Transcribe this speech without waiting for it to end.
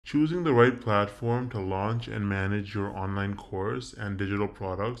Choosing the right platform to launch and manage your online course and digital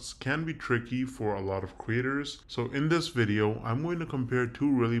products can be tricky for a lot of creators. So in this video, I'm going to compare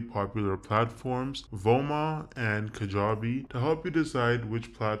two really popular platforms, Voma and Kajabi, to help you decide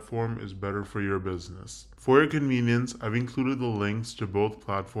which platform is better for your business. For your convenience, I've included the links to both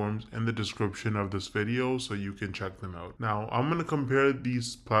platforms in the description of this video so you can check them out. Now, I'm going to compare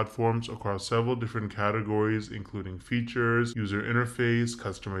these platforms across several different categories, including features, user interface,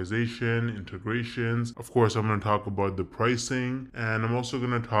 customization, integrations. Of course, I'm going to talk about the pricing, and I'm also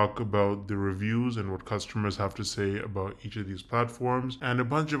going to talk about the reviews and what customers have to say about each of these platforms, and a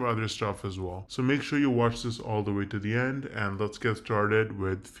bunch of other stuff as well. So make sure you watch this all the way to the end, and let's get started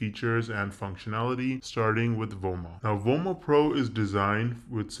with features and functionality, starting with Voma. Now, Voma Pro is designed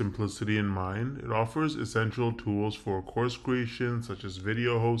with simplicity in mind. It offers essential tools for course creation, such as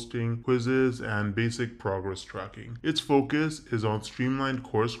video hosting, quizzes, and basic progress tracking. Its focus is on streamlined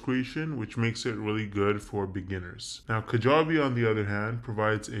course creation, which makes it really good for beginners. Now, Kajabi, on the other hand,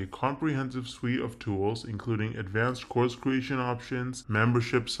 provides a comprehensive suite of tools, including advanced course creation options,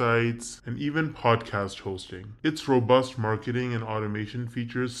 membership sites, and even podcast hosting. Its robust marketing and automation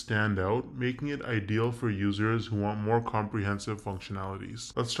features stand out, making it ideal for users who want more comprehensive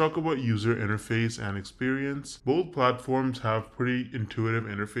functionalities. Let's talk about user interface and experience. Both platforms have pretty intuitive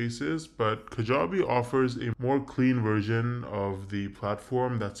interfaces, but Kajabi offers a more clean version of the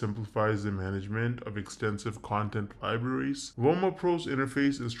platform that simplifies the management of extensive content libraries. Voma Pro's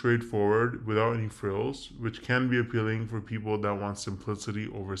interface is straightforward without any frills, which can be appealing for people that want simplicity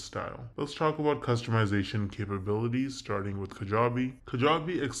over style. Let's talk about customization capabilities, starting with Kajabi.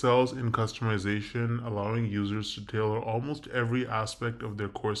 Kajabi excels in customization, allowing users to tailor almost every aspect of their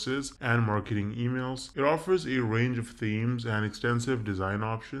courses and marketing emails. It offers a range of themes and extensive design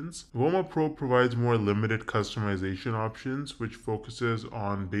options. Voma Pro provides more limited customization options, which focuses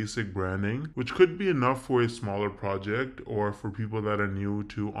on basic branding, which could be enough for a smaller project or for people that are new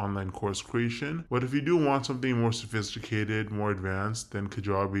to online course creation. But if you do want something more sophisticated, more advanced, then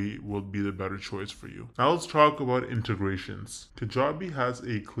Kajabi will be the better choice for you. Now let's talk about integrations. Kajabi has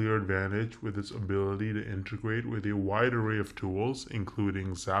a clear advantage with its ability to integrate with a wide array of tools,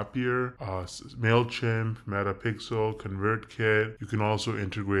 including Zapier, MailChimp, Metapixel, ConvertKit. You can also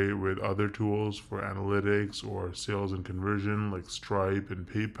integrate with other tools for analytics or sales and conversion like Stripe and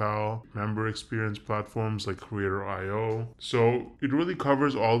PayPal, member experience platforms like Creator.io. So it really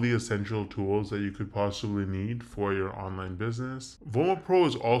covers all the essential tools that you could possibly need for your online business. Voma Pro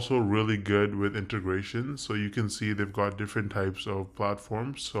is also really good with integrations. So you can see they've got different types of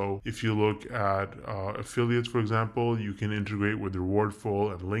platforms. So if you look at affiliates, for example, you can integrate with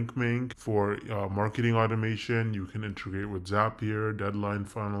Rewardful and LinkMink. For marketing automation, you can integrate with Zapier, Deadline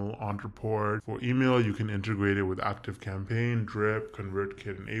Funnel, Entreport. For email, you can integrate it with ActiveCampaign, Drip,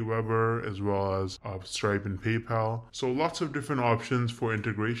 ConvertKit, and Aweber, as well as Stripe and PayPal. So lots of different options for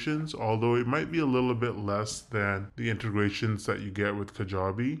integrations, although it might be a little bit less than the integrations that you get with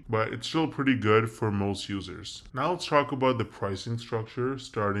Kajabi, but it's still pretty good for most users. Now let's talk about the pricing structure,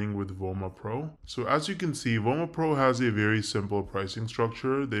 starting with Voma Pro. So as you can see, Voma Pro has a very simple pricing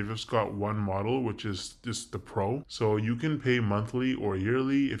structure. They've just got one model, which is just the Pro. So you can pay monthly or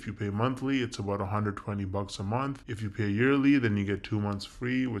yearly. If you pay monthly, it's about $120 a month. If you pay yearly, then you get 2 months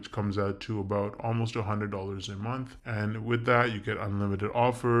free, which comes out to about almost $100 a month. And with that, you get unlimited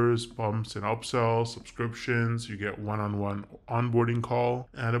offers, bumps and upsells, subscriptions. You get one-on-one onboarding call,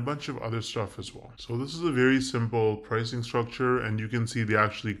 and a bunch of other stuff as well. So this is a very simple pricing structure, and you can see they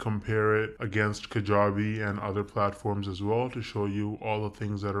actually compare it against Kajabi and other platforms as well to show you all the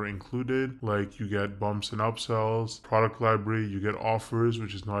things that are included. Like you get bumps and upsells, product library, you get offers,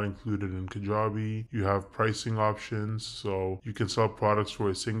 which is not included in Kajabi. You have pricing options, so you can sell products for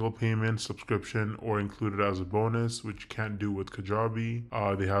a single payment, subscription, or include it as a bonus, which you can't do with Kajabi.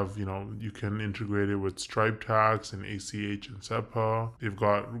 They have, you can integrate it with Stripe Tax and ACH and SEPA. They've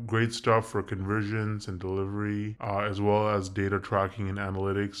got great stuff for conversions and delivery, as well as data tracking and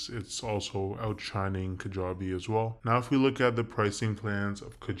analytics. It's also outshining Kajabi as well. Now, if we look at the pricing plans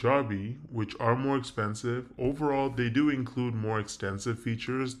of Kajabi, which are more expensive, overall they do include more extensive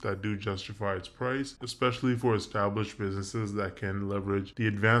features that do justify its price, especially for established businesses that can leverage the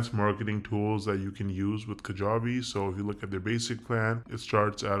advanced marketing tools that you can use with Kajabi. So if you look at their basic plan, it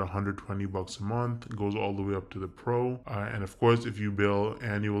starts at $120 a month, it goes all the way up to the Pro, and of course if you bill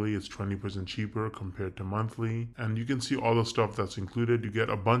annually, it's 20% cheaper compared to monthly. And you can see all the stuff that's included. You get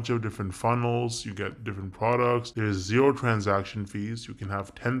a bunch of different funnels, you get different products. There's 0 transaction fees. You can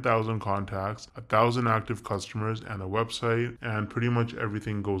have 10,000 contacts, 1,000 active customers, and a website, and pretty much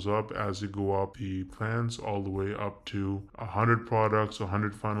everything goes up as you go up the plans all the way up to 100 products products,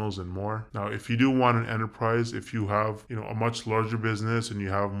 100 funnels, and more. Now, if you do want an enterprise, if you have a much larger business and you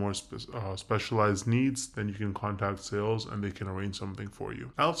have more specialized needs, then you can contact sales and they can arrange something for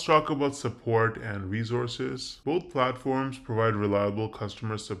you. Now let's talk about support and resources. Both platforms provide reliable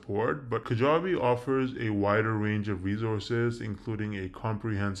customer support, but Kajabi offers a wider range of resources, including a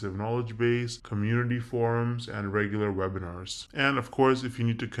comprehensive knowledge base, community forums, and regular webinars. And of course, if you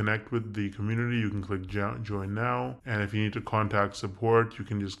need to connect with the community, you can click join now. And if you need to contact support, you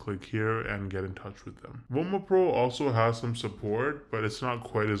can just click here and get in touch with them. Voma Pro also has some support, but it's not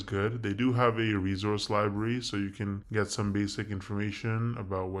quite as good. They do have a resource library, so you can get some basic information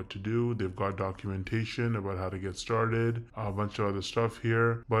about what to do. They've got documentation about how to get started, a bunch of other stuff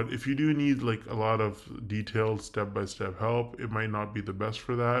here. But if you do need like a lot of detailed step-by-step help, it might not be the best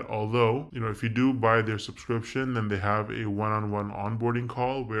for that. Although, if you do buy their subscription, then they have a one-on-one onboarding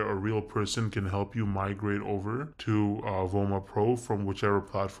call where a real person can help you migrate over to Voma Pro from whichever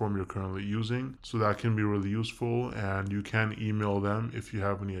platform you're currently using. So that can be really useful, and you can email them if you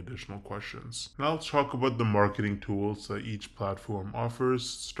have any additional questions. Now let's talk about the marketing tools that each platform offers,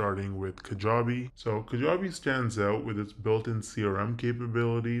 starting with Kajabi. So Kajabi stands out with its built-in CRM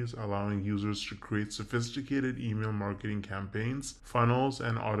capabilities, allowing users to create sophisticated email marketing campaigns, funnels,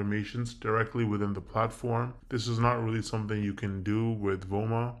 and automations directly within the platform. This is not really something you can do with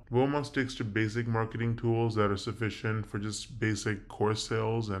Voma. Voma sticks to basic marketing tools that are sufficient for just basic course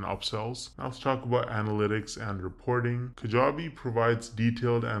sales and upsells. Now let's talk about analytics and reporting. Kajabi provides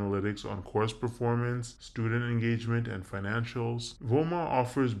detailed analytics on course performance, student engagement, and financials. Voma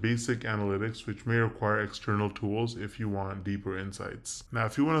offers basic analytics, which may require external tools if you want deeper insights. Now,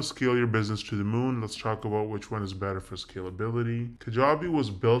 if you want to scale your business to the moon, let's talk about which one is better for scalability. Kajabi was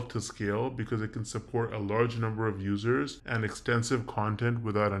built to scale because it can support a large number of users and extensive content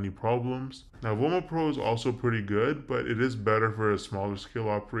without any problems. Now, Voma Pro is also pretty good, but it is better for a smaller scale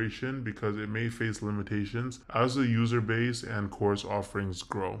operation because it may face limitations as the user base and course offerings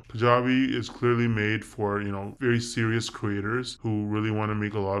grow. Kajabi is clearly made for, very serious creators who really want to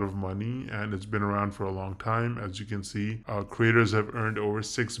make a lot of money, and it's been around for a long time. As you can see, creators have earned over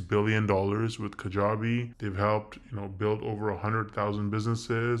 $6 billion with Kajabi. They've helped, build over 100,000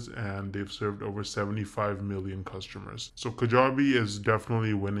 businesses, and they've served over 75 million customers. So Kajabi is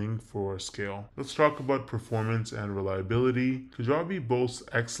definitely winning for scale. Let's talk about performance and reliability. Kajabi boasts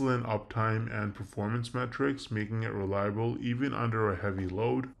excellent uptime and performance metrics, making it reliable even under a heavy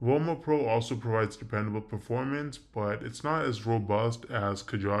load. Voma Pro also provides dependable performance, but it's not as robust as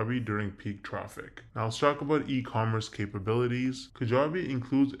Kajabi during peak traffic. Now let's talk about e-commerce capabilities. Kajabi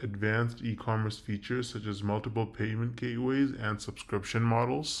includes advanced e-commerce features such as multiple payment gateways and subscription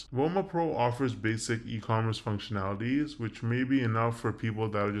models. Voma Pro offers basic e-commerce functionalities, which may be enough for people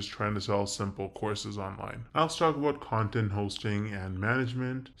that are just trying to sell simple courses online. Now let's talk about content hosting and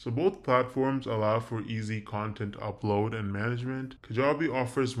management. So both platforms allow for easy content upload and management. Kajabi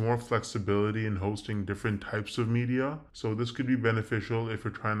offers more flexibility in hosting different types of media. So this could be beneficial if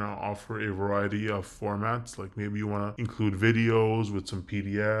you're trying to offer a variety of formats, like maybe you want to include videos with some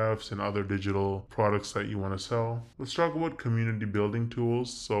PDFs and other digital products that you want to sell. Let's talk about community building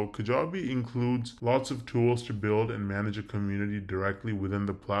tools. So Kajabi includes lots of tools to build and manage a community directly within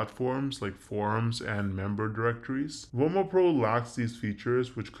the platforms, like forums and member directories. Voma Pro lacks these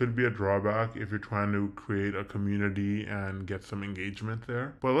features, which could be a drawback if you're trying to create a community and get some engagement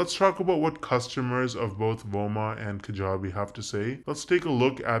there. But let's talk about what customers of both Voma and Kajabi have to say. Let's take a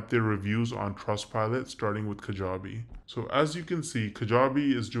look at their reviews on Trustpilot, starting with Kajabi. So as you can see,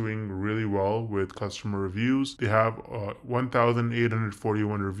 Kajabi is doing really well with customer reviews. They have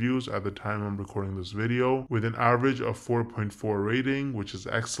 1,841 reviews at the time I'm recording this video, with an average of 4.4 rating, which is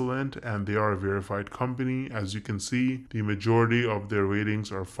excellent, and they are a verified company. As you can see, the majority of their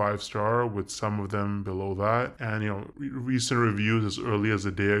ratings are 5-star, with some of them below that. And recent reviews as early as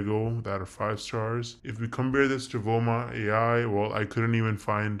a day ago that are 5 stars. If we compare this to Voma AI, well, I couldn't even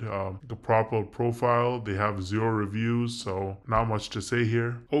find the proper profile. They have 0 reviews, so not much to say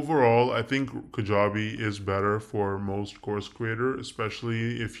here. Overall, I think Kajabi is better for most course creators,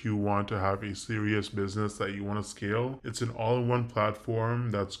 especially if you want to have a serious business that you want to scale. It's an all-in-one platform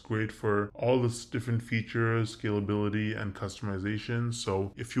that's great for all the different features, scalability, and customization.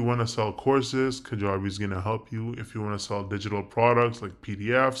 So if you want to sell courses, Kajabi is going to help you. If you want to sell digital products like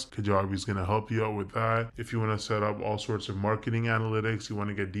PDFs, Kajabi is going to help you out with that. If you want to set up all sorts of marketing analytics, you want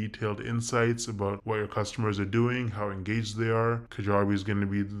to get detailed insights about what your customers are doing, how how engaged they are, Kajabi is going to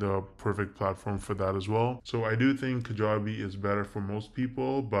be the perfect platform for that as well. So I do think Kajabi is better for most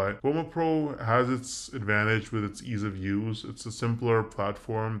people, but Voma Pro has its advantage with its ease of use. It's a simpler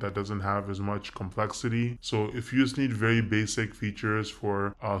platform that doesn't have as much complexity. So if you just need very basic features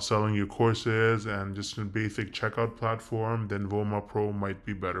for selling your courses and just a basic checkout platform, then Voma Pro might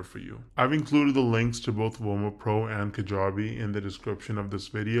be better for you. I've included the links to both Voma Pro and Kajabi in the description of this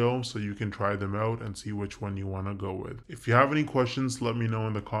video so you can try them out and see which one you want to go with. If you have any questions, let me know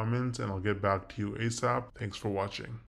in the comments and I'll get back to you ASAP. Thanks for watching.